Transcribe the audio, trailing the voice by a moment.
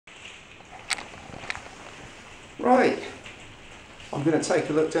Right, I'm going to take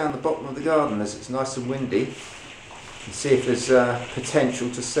a look down the bottom of the garden as it's nice and windy and see if there's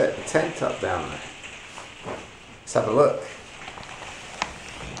potential to set the tent up down there. Let's have a look.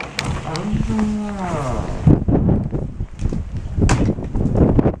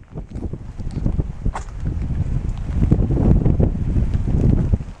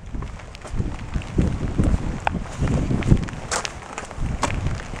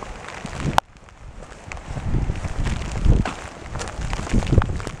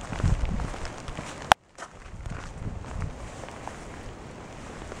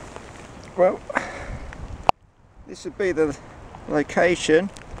 Well, this would be the location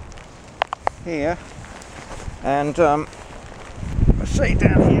here, and I'll show you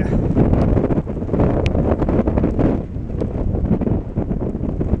down here.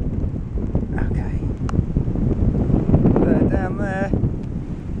 Okay, there, down there.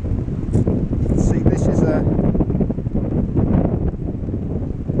 You can see this is a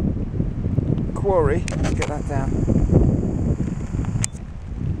quarry. Let's get that down.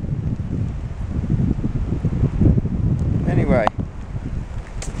 Anyway,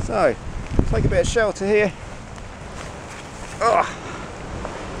 so take a bit of shelter here. Oh.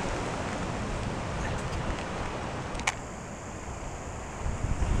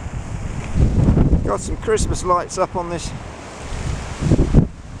 Got some Christmas lights up on this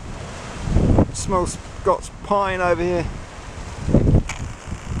small Scots pine over here.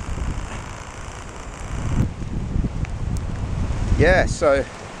 Yeah, so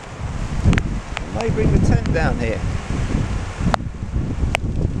I may bring the tent down here.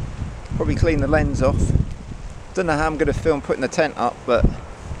 Probably clean the lens off. Don't know how I'm going to film putting the tent up, but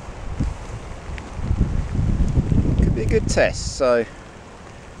it could be a good test. So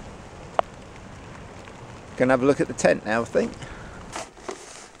gonna have a look at the tent now, I think.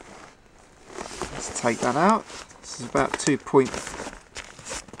 Let's take that out. This is about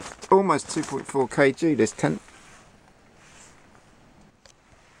almost 2.4 kg, this tent.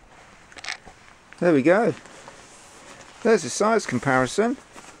 There we go. There's a size comparison.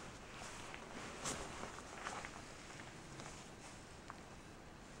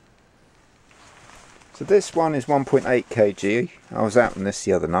 So this one is 1.8 kg. I was out on this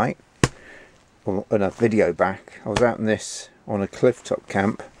the other night, or in a video back. I was out on this on a cliff top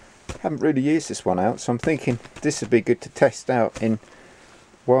camp. Haven't really used this one out, so I'm thinking this would be good to test out in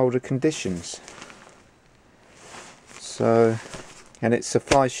wilder conditions. So, and it's a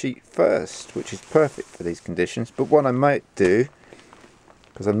fly sheet first, which is perfect for these conditions. But what I might do,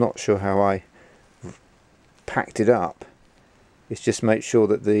 because I'm not sure how I packed it up, is just make sure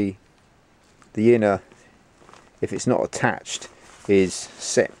that the inner, if it's not attached, is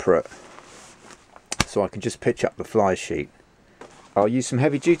separate, so I can just pitch up the fly sheet. I'll use some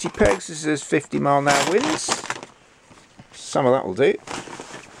heavy duty pegs. This is 50 mile/h winds. Some of that will do.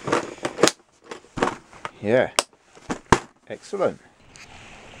 Yeah, excellent.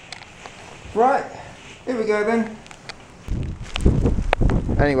 Right, here we go then.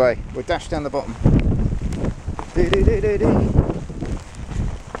 Anyway, we'll dash down the bottom.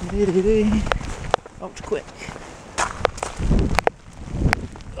 Ultra quick.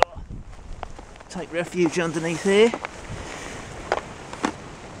 Take refuge underneath here.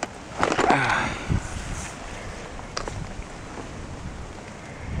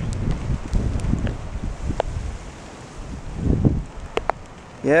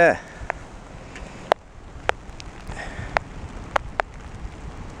 Yeah.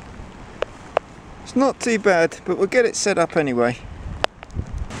 It's not too bad, but we'll get it set up anyway.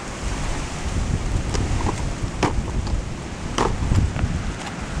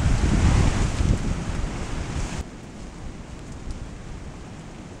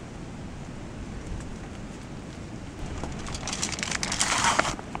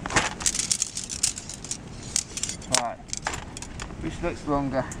 Right, which looks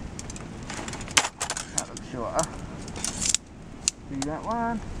longer? That looks shorter. Do that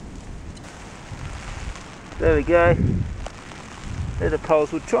one. There we go. There are the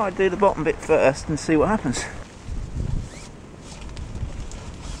poles. We'll try and do the bottom bit first and see what happens.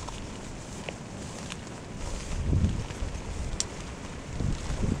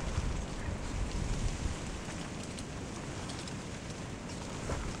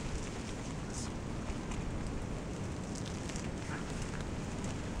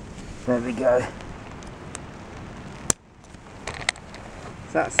 There we go.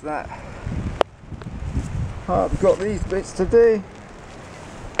 That's that. Oh, I've got these bits to do.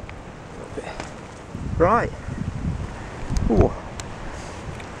 Right. Ooh.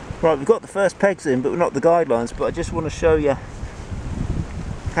 Right, we've got the first pegs in, but not the guidelines, but I just want to show you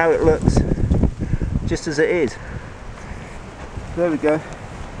how it looks just as it is. There we go.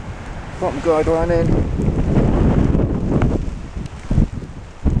 Bottom guide line in.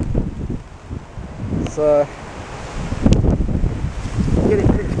 So get it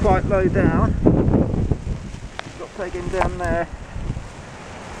pitched quite low down. Got peg in down there.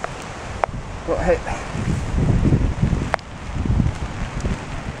 Got hit.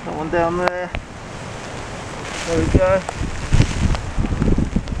 That one down there. There we go.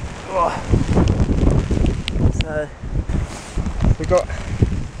 Oh. So we've got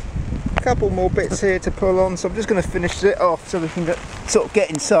a couple more bits here to pull on, so I'm just going to finish it off so we can sort of get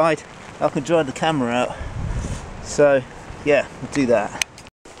inside. I can dry the camera out. So yeah, we'll do that.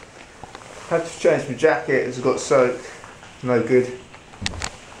 Had to change my jacket as it got soaked. No good.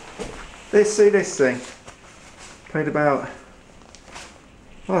 See this thing. Paid about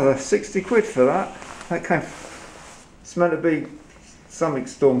 60 quid for that. That came. It's meant to be something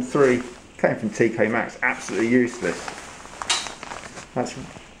Storm 3. Came from TK Maxx. Absolutely useless. That's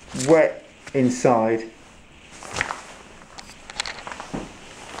wet inside.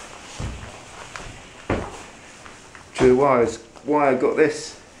 To why I got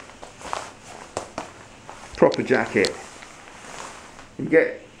this proper jacket. You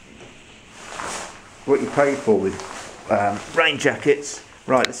get what you pay for with rain jackets.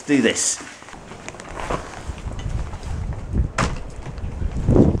 Right, let's do this.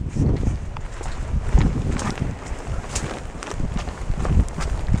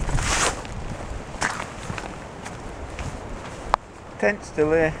 Tent's still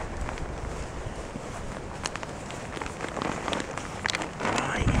there.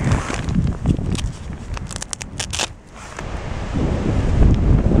 Right.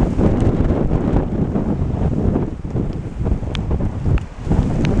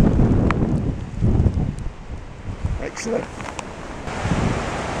 Excellent.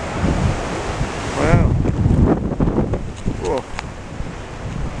 Wow. Whoa.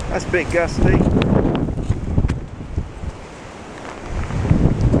 That's a bit gusty.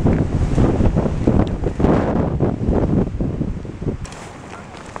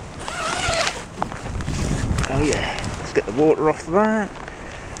 Oh yeah, let's get the water off that.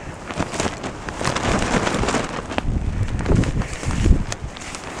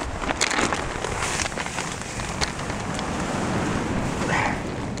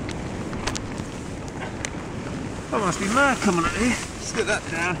 That must be mad coming at here. Let's get that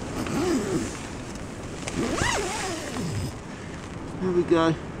down. There we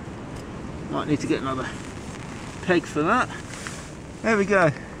go. Might need to get another peg for that. There we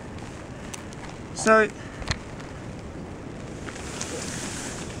go. So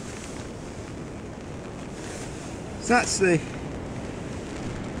that's the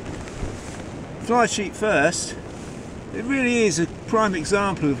fly sheet first. It really is a prime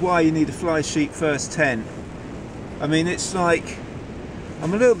example of why you need a fly sheet first tent. I mean, it's like,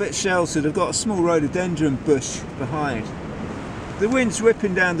 I'm a little bit sheltered. I've got a small rhododendron bush behind. The wind's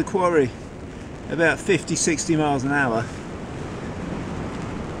whipping down the quarry about 50-60 miles an hour,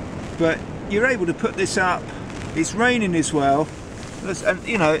 but you're able to put this up. It's raining as well, and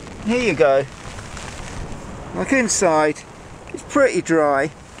you know, here you go. Like inside, it's pretty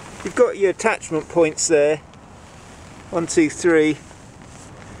dry. You've got your attachment points there, 1, 2, 3,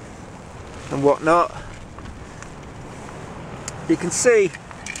 and whatnot. You can see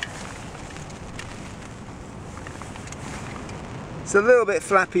it's a little bit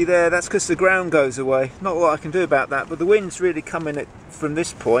flappy there. That's because the ground goes away. Not a lot I can do about that, but the wind's really coming from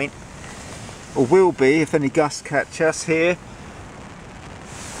this point, or will be if any gusts catch us here.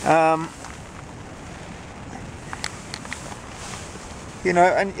 You know,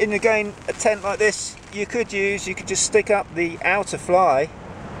 and again, a tent like this, you could just stick up the outer fly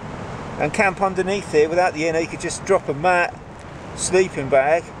and camp underneath here without the inner. You could just drop a mat, sleeping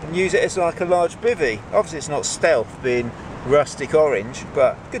bag, and use it as like a large bivvy. Obviously it's not stealth, being rustic orange,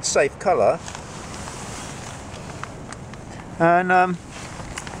 but good safe colour. And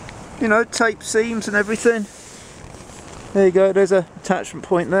you know, tape seams and everything. There you go, there's a attachment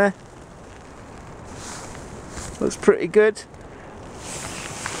point there. Looks pretty good.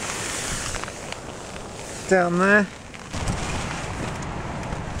 Down there.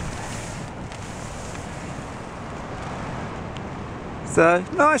 So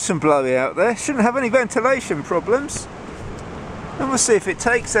nice and blowy out there. Shouldn't have any ventilation problems. And we'll see if it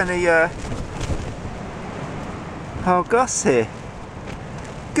takes any gusts here.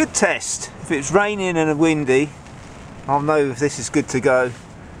 Good test. If it's raining and windy, I'll know if this is good to go.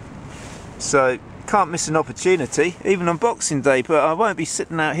 So can't miss an opportunity, even on Boxing Day. But I won't be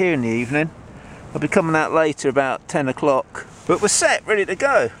sitting out here in the evening. I'll be coming out later, about 10 o'clock. But we're set, ready to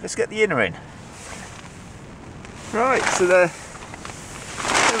go. Let's get the inner in. Right, so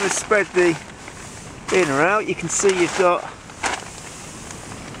Then we spread the inner out. You can see you've got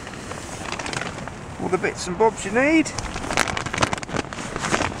all the bits and bobs you need.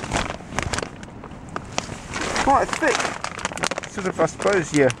 Quite a thick, sort of, I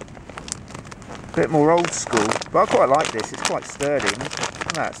suppose, yeah, a bit more old school, but I quite like this. It's quite sturdy.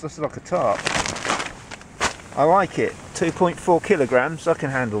 No, it's just like a tarp. I like it. 2.4 kilograms, I can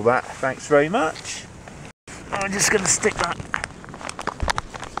handle that. Thanks very much. I'm just going to stick that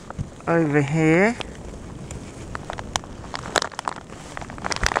over here.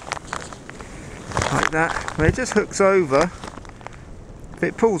 Like that. Well, it just hooks over. If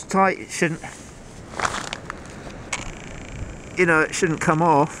it pulls tight, it shouldn't, you know, it shouldn't come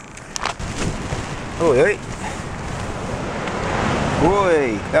off. Oi,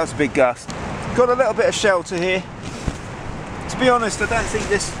 oi, that was a big gust. Got a little bit of shelter here. To be honest, I don't think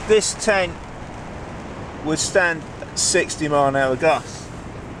this tent would stand 60-mile-an-hour gusts.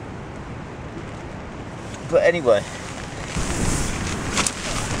 But anyway.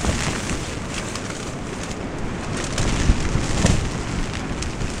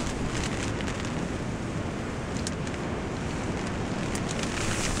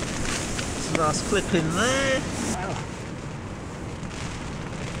 Last clip in there.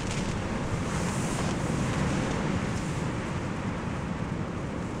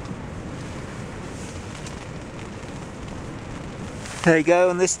 There you go.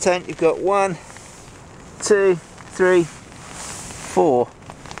 On this tent you've got 1, 2, 3, 4.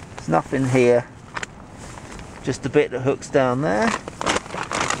 There's nothing here, just a bit that hooks down there.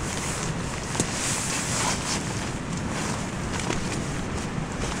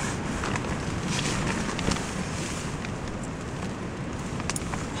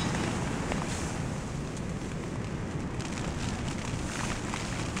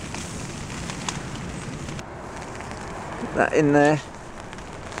 That in there,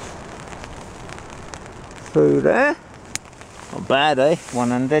 through there, not bad, eh?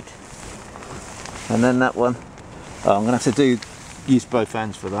 100, and then that one. Oh, I'm gonna have to use both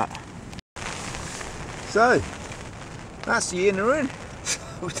hands for that. So that's the inner in.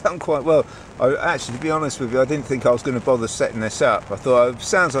 We've done quite well. Actually, to be honest with you, I didn't think I was going to bother setting this up. I thought it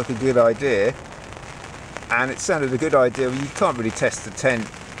sounds like a good idea, and it sounded a good idea. Well, you can't really test the tent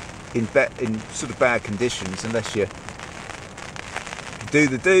in sort of bad conditions unless you do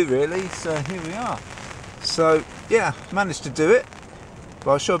really. So here we are. So yeah, managed to do it,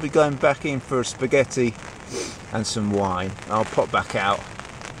 but I shall be going back in for a spaghetti and some wine. I'll pop back out,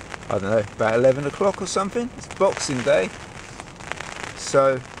 I don't know, about 11 o'clock or something. It's Boxing Day,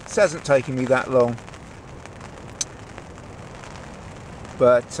 so it hasn't taken me that long,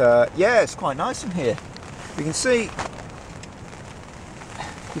 but yeah, it's quite nice in here. You can see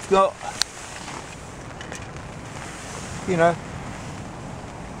we've got, you know,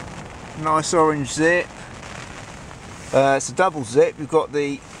 nice orange zip. It's a double zip. You've got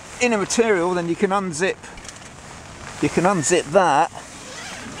the inner material, then you can unzip that,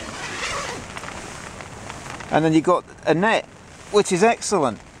 and then you've got a net, which is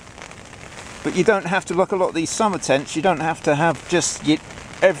excellent. But you don't have to, like a lot of these summer tents, you don't have to have just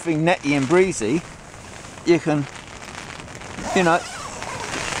everything netty and breezy. You can, you know,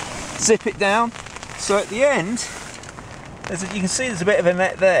 zip it down. So at the end, you can see there's a bit of a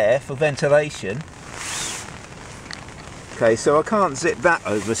net there for ventilation. Okay, so I can't zip that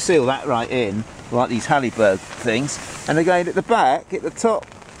over, seal that right in, like these Halliburton things. And again, at the back, at the top,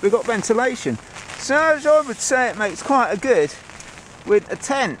 we've got ventilation. So I would say it makes quite a good with a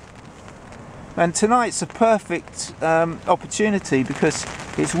tent. And tonight's a perfect opportunity because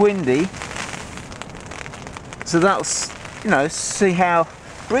it's windy. So that'll, you know, see how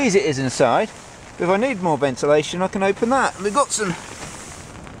breezy it is inside. If I need more ventilation, I can open that. And we've got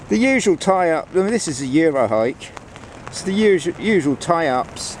the usual tie-up. I mean, this is a Eurohike. It's the usual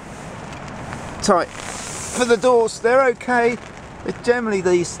tie-ups. For the doors, they're okay. Generally,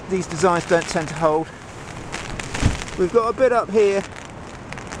 these designs don't tend to hold. We've got a bit up here.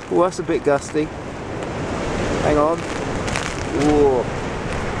 Oh, that's a bit gusty. Hang on. Whoa.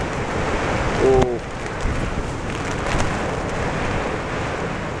 Oh.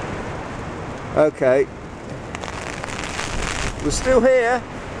 Okay. We're still here.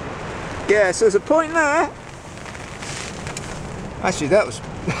 Yeah, so there's a point there. Actually, that was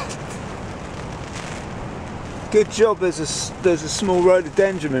good job. There's a small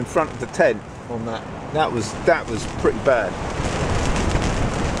rhododendron in front of the tent on that. That was pretty bad.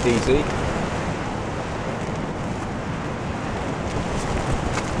 Easy.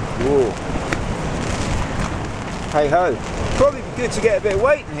 Whoa. Hey ho. Probably be good to get a bit of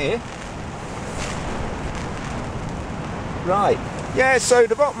weight in here. Right, yeah, so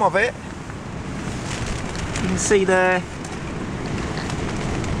the bottom of it, you can see there,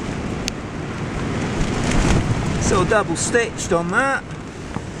 sort of double stitched on that.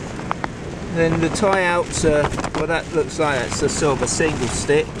 Then the tie outs are, well, that looks like it's a sort of a single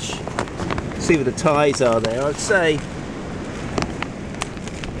stitch. See where the ties are there. I'd say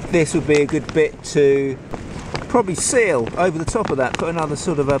this would be a good bit to probably seal over the top of that, put another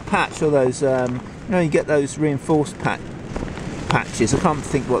sort of a patch, or those, you know, you get those reinforced patches, I can't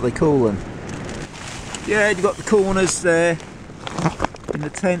think what they call them. Yeah, you've got the corners there in the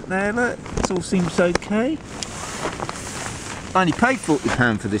tent there, look, it all seems okay. I only paid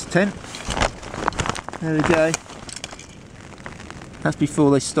 £40 for this tent. There we go. That's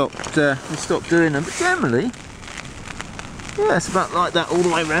before they stopped doing them, but generally, yeah, it's about like that all the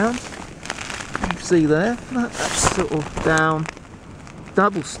way around. You can see there, that's sort of down,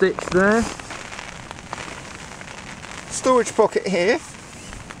 double stitch there. Storage pocket here,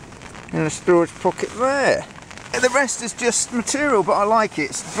 and a storage pocket there. And the rest is just material, but I like it.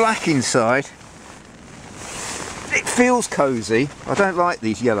 It's black inside. It feels cosy. I don't like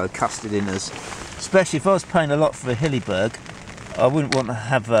these yellow custard inners, especially if I was paying a lot for a Hillyberg. I wouldn't want to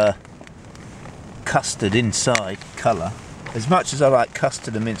have a custard inside colour. As much as I like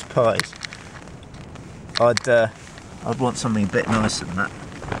custard and mince pies, I'd want something a bit nicer than that.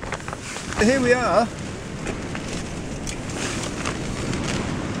 Here we are.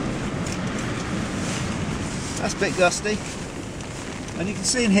 That's a bit gusty, and you can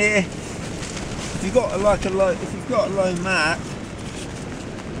see in here, if you've got a low mat,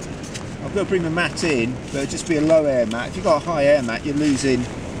 I've got to bring the mat in, but it'll just be a low air mat. If you've got a high air mat, you're losing,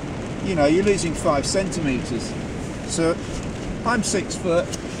 you know, you're losing 5 centimetres. So I'm 6 foot,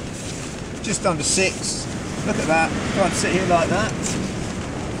 just under 6. Look at that. If I sit here like that,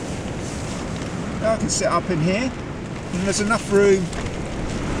 I can sit up in here, and there's enough room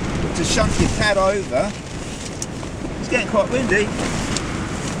to shunt your pad over. It's getting quite windy.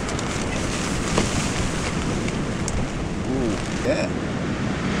 Ooh, yeah.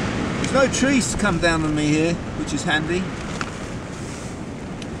 There's no trees to come down on me here, which is handy.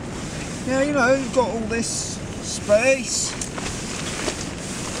 Yeah, you know, you've got all this space.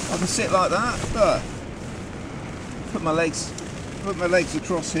 I can sit like that. Look. Put my legs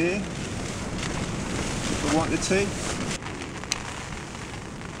across here if I wanted to.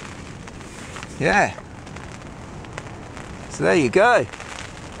 Yeah. So there you go.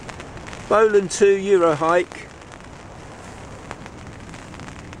 Bowland 2 Eurohike.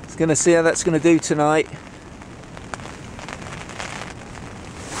 It's going to see how that's going to do tonight.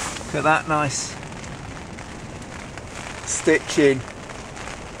 Look at that nice stitching.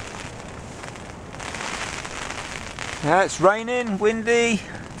 Yeah, it's raining, windy,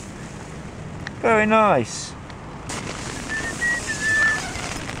 very nice.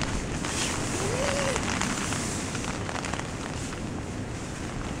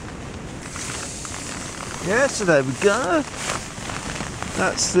 Yeah, so there we go.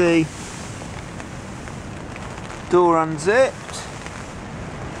 That's the door unzipped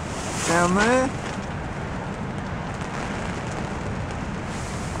down there.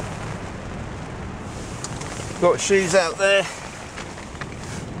 Got shoes out there,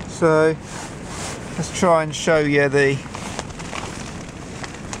 so let's try and show you the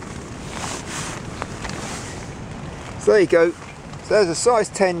so there you go. So there's a size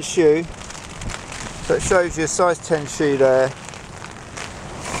 10 shoe, so it shows you a size 10 shoe there,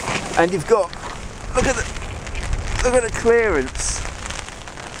 and you've got, look at the clearance.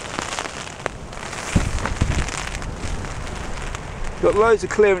 Got loads of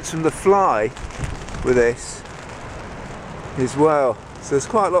clearance from the fly with this as well, so there's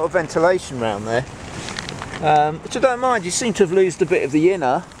quite a lot of ventilation around there, which I don't mind. You seem to have lost a bit of the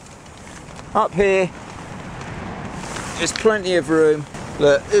inner. Up here there's plenty of room.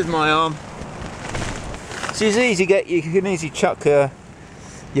 Look, here's my arm. So it's easy you can easily chuck your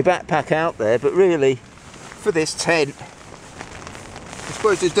backpack out there, but really for this tent you're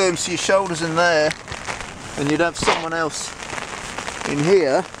supposed to do them so your shoulders in there, and you'd have someone else in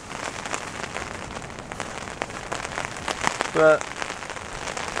here. But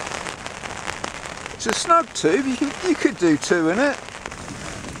it's a snug tube. You could do 2 in it.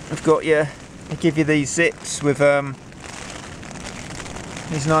 I've got you. I give you these zips with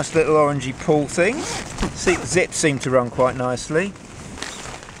these nice little orangey pull things. See, the zips seem to run quite nicely.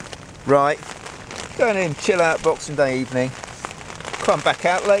 Right, going in, chill out Boxing Day evening. Come back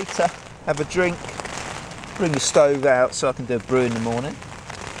out later, have a drink, bring the stove out so I can do a brew in the morning.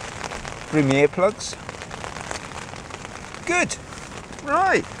 Bring me earplugs. Good.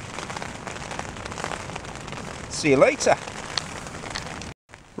 Right. See you later.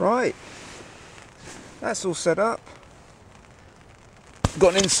 Right, that's all set up.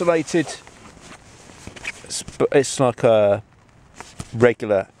 Got an insulated, it's like a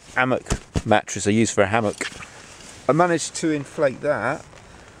regular hammock mattress I use for a hammock. I managed to inflate that,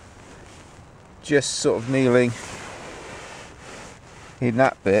 just sort of kneeling in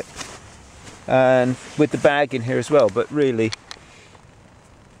that bit, and with the bag in here as well, but really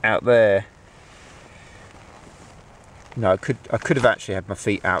out there, no, I could have actually had my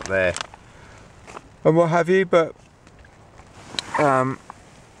feet out there and what have you, but we're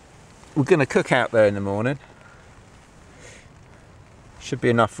going to cook out there in the morning. Should be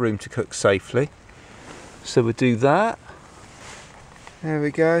enough room to cook safely, so we'll do that. There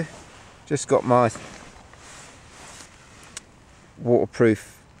we go. Just got my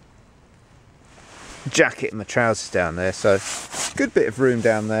waterproof jacket and my trousers down there, so good bit of room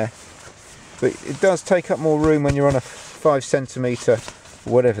down there, but it does take up more room when you're on a 5 centimetre,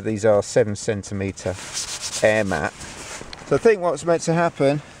 whatever these are, 7 centimetre air mat. So I think what's meant to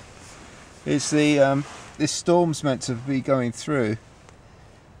happen is this storm's meant to be going through,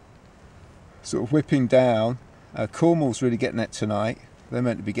 sort of whipping down. Cornwall's really getting it tonight. They're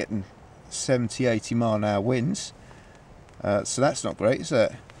meant to be getting 70-80 mile an hour winds, so that's not great, is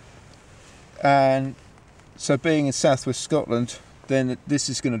it? And so being in southwest Scotland, then this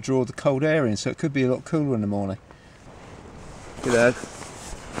is going to draw the cold air in, so it could be a lot cooler in the morning. You know,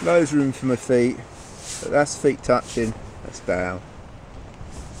 loads of room for my feet, but that's feet touching, that's down.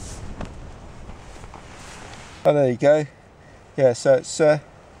 Oh, there you go. Yeah, so it's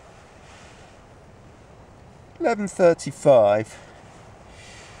 11:35,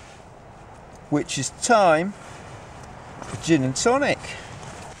 which is time for gin and tonic.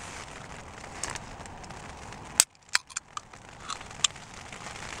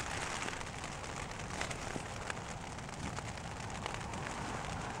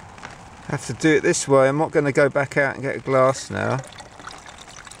 I have to do it this way. I'm not going to go back out and get a glass now.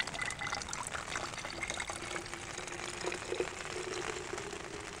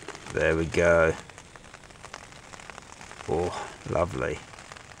 There we go. Oh, lovely.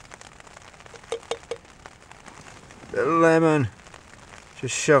 Little lemon.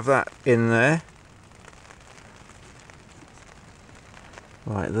 Just shove that in there.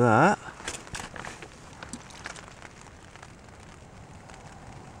 Like that.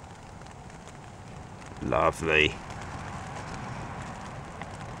 Lovely.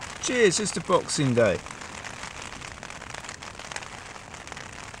 Cheers, it's the Boxing Day.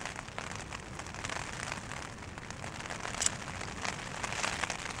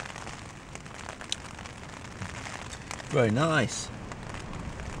 Very nice.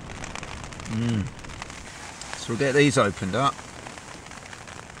 So we'll get these opened up.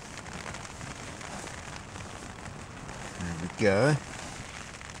 There we go.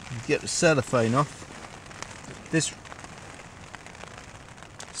 Get the cellophane off. This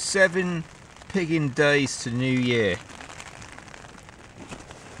 7 pigging days to New Year.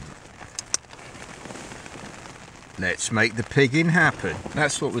 Let's make the pigging happen.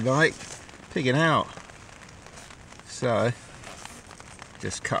 That's what we like. Pigging out. So,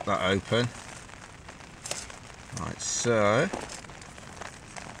 just cut that open. Like so.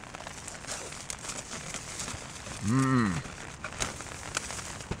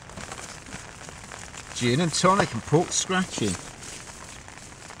 Gin and tonic and pork scratching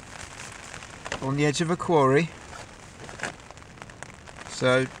on the edge of a quarry.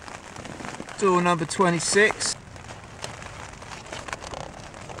 So, door number 26.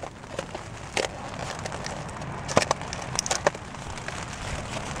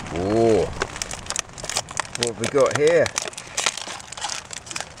 Oh, what have we got here?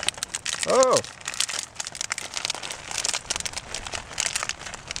 Oh,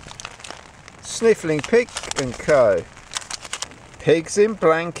 Sniffling Pig and Co. Pigs in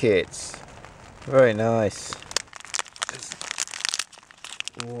blankets. Very nice.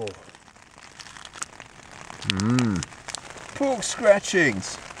 Oh. Pork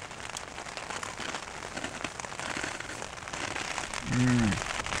scratchings.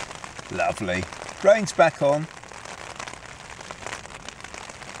 Lovely. Rain's back on.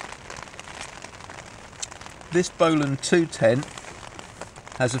 This Bowland 2 tent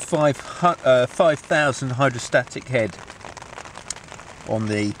has a 5,000 hydrostatic head on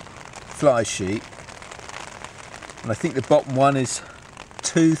the fly sheet, and I think the bottom one is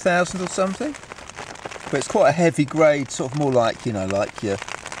 2,000 or something, but it's quite a heavy grade, sort of more like, you know, like your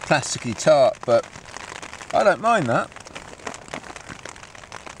plasticky tarp, but I don't mind that.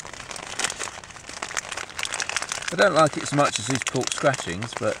 I don't like it as much as these pork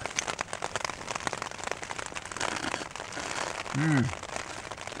scratchings, but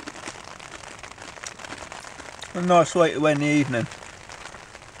A nice way to end the evening.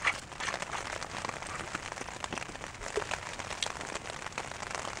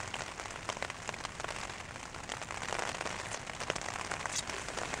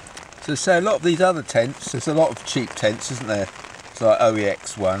 So say a lot of these other tents, there's a lot of cheap tents, isn't there? It's like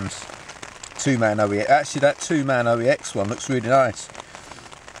OEX ones, 2-man OEX. Actually that 2-man OEX one looks really nice.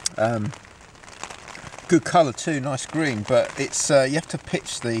 Good colour too, nice green, but it's you have to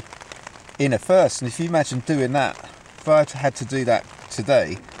pitch the inner first, and if you imagine doing that, if I had to do that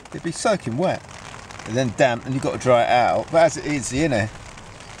today, it'd be soaking wet and then damp, and you've got to dry it out. But as it is, the inner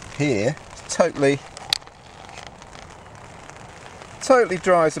here totally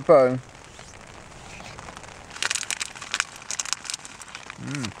dry as a bone.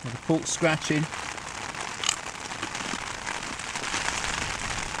 The pork scratching.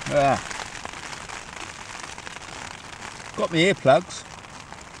 Got my earplugs,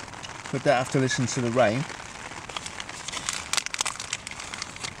 but don't have to listen to the rain.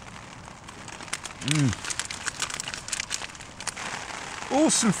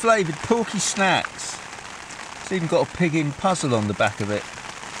 Awesome flavoured porky snacks. It's even got a pig in puzzle on the back of it.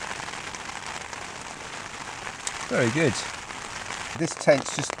 Very good. This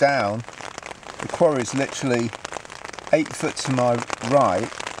tent's just down. The quarry's literally 8 foot to my right.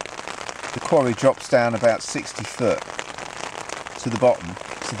 The quarry drops down about 60 foot to the bottom.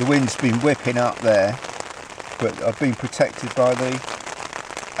 So the wind's been whipping up there, but I've been protected by the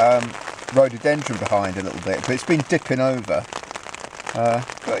rhododendron behind a little bit, but it's been dipping over.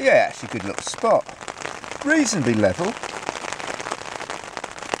 But yeah, actually a good little spot. Reasonably level.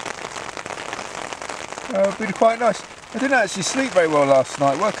 Been quite nice. I didn't actually sleep very well last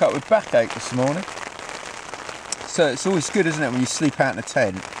night. Woke up with backache this morning. So it's always good, isn't it, when you sleep out in a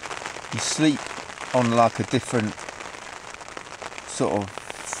tent? You sleep on like a different sort of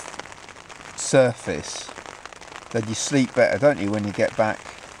surface. Then you sleep better, don't you, when you get back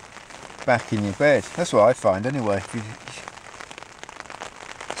in your bed? That's what I find anyway. If you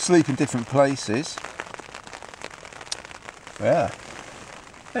sleep in different places. Yeah.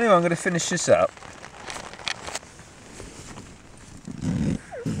 Anyway, I'm going to finish this up.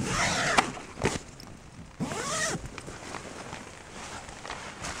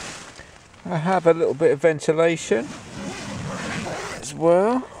 I have a little bit of ventilation as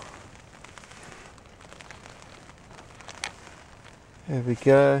well. There we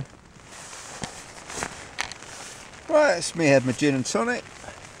go. Right, it's me had my gin and tonic.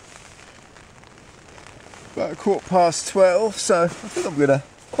 About 12:15, so I think I'm gonna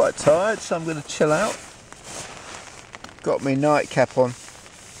quite tired, so I'm gonna chill out. Got my nightcap on.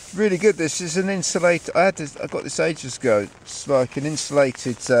 Really good. This is an insulated. I got this ages ago. It's like an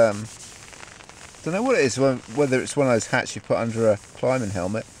insulated. Don't know what it is. Whether it's one of those hats you put under a climbing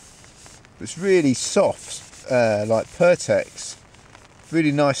helmet. It's really soft, like Pertex.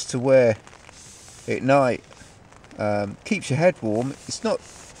 Really nice to wear at night. Keeps your head warm. It's not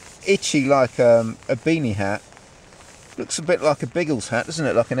itchy like a beanie hat. Looks a bit like a Biggles hat, doesn't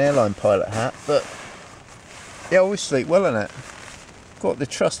it? Like an airline pilot hat. But yeah, I always sleep well in it. Got the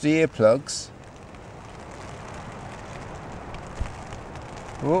trusty earplugs.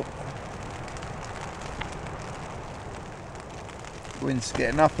 Oh. Wind's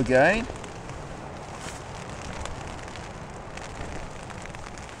getting up again.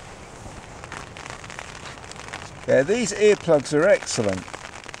 Yeah, these earplugs are excellent.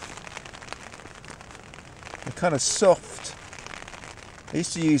 They're kind of soft. I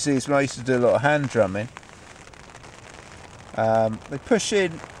used to use these when I used to do a lot of hand drumming. They push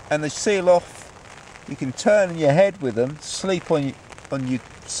in and they seal off. You can turn your head with them, sleep on your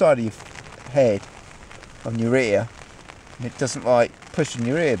side of your head, on your ear. And it doesn't like pushing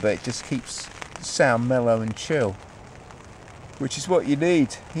your ear, but it just keeps the sound mellow and chill, which is what you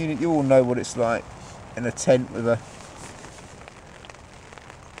need. You all know what it's like in a tent with a,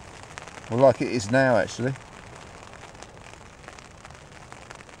 well, like it is now actually.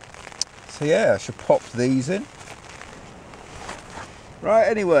 So yeah, I should pop these in. Right,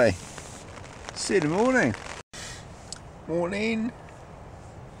 anyway, see you in the morning. Morning.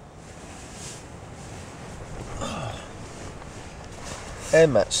 Air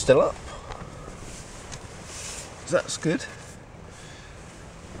mat's still up. That's good.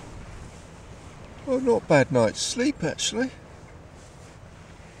 Oh, not bad night's sleep actually.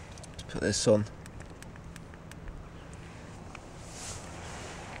 Let's put this on.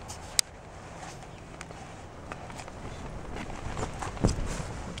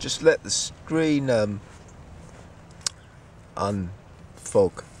 Just let the screen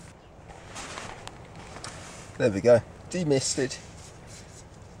unfog. There we go. Demisted.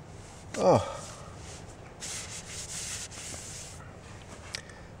 Oh,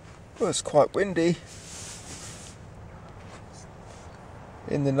 Well, it's quite windy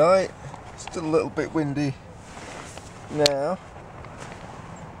in the night. Still a little bit windy now.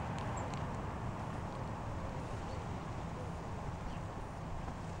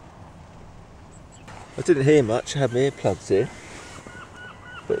 I didn't hear much, I had my earplugs in.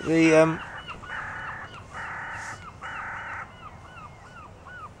 But the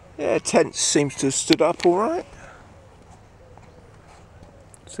tent seems to have stood up alright.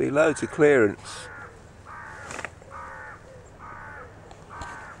 See loads of clearance.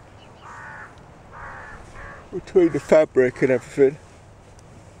 Between the fabric and everything.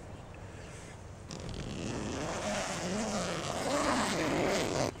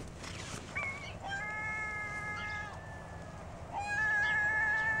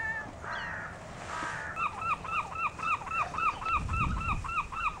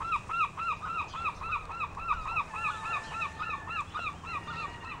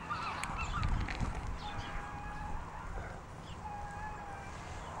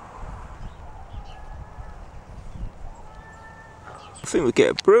 I think we'll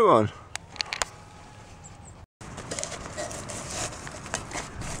get a brew on.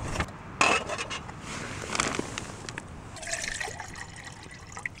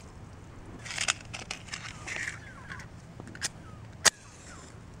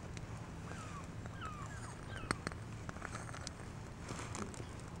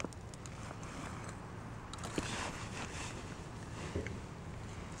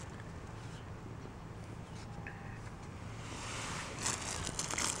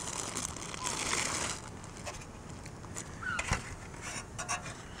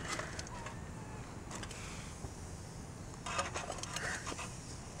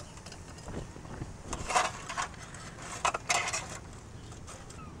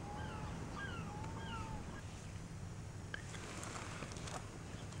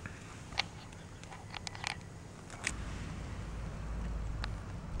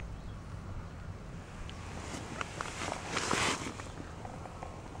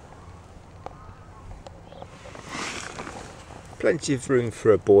 Plenty of room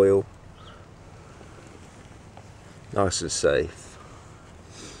for a boil. Nice and safe.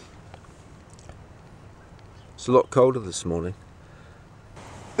 It's a lot colder this morning.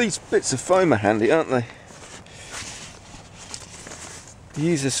 These bits of foam are handy, aren't they?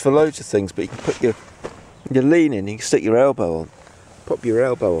 You use this for loads of things, but you can put your leaning, you can stick your elbow on, pop your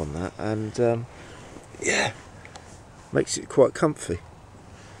elbow on that, and yeah, makes it quite comfy.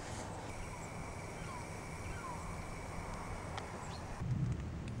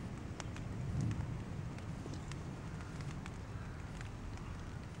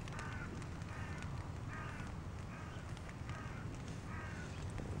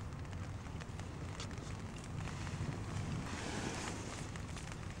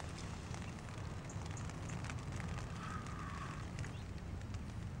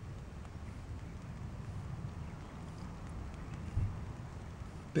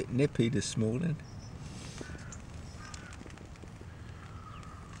 Bit nippy this morning.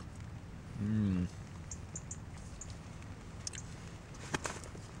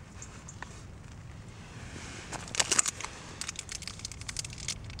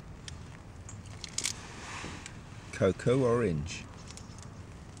 Cocoa orange.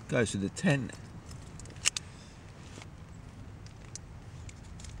 Goes with the tent.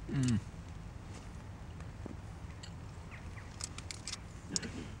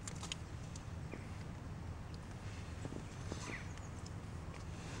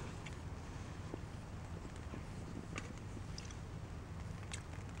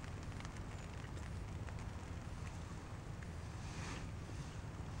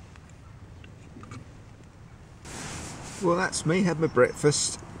 Well, that's me, had my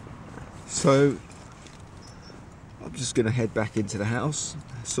breakfast, so I'm just going to head back into the house,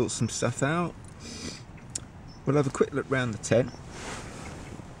 sort some stuff out. We'll have a quick look round the tent,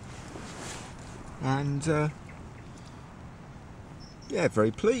 and yeah,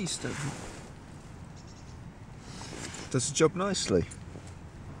 very pleased. Does the job nicely.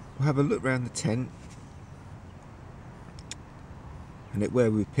 We'll have a look round the tent and at where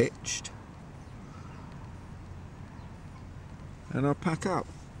we pitched. And I'll pack up.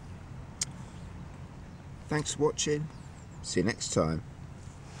 Thanks for watching. See you next time.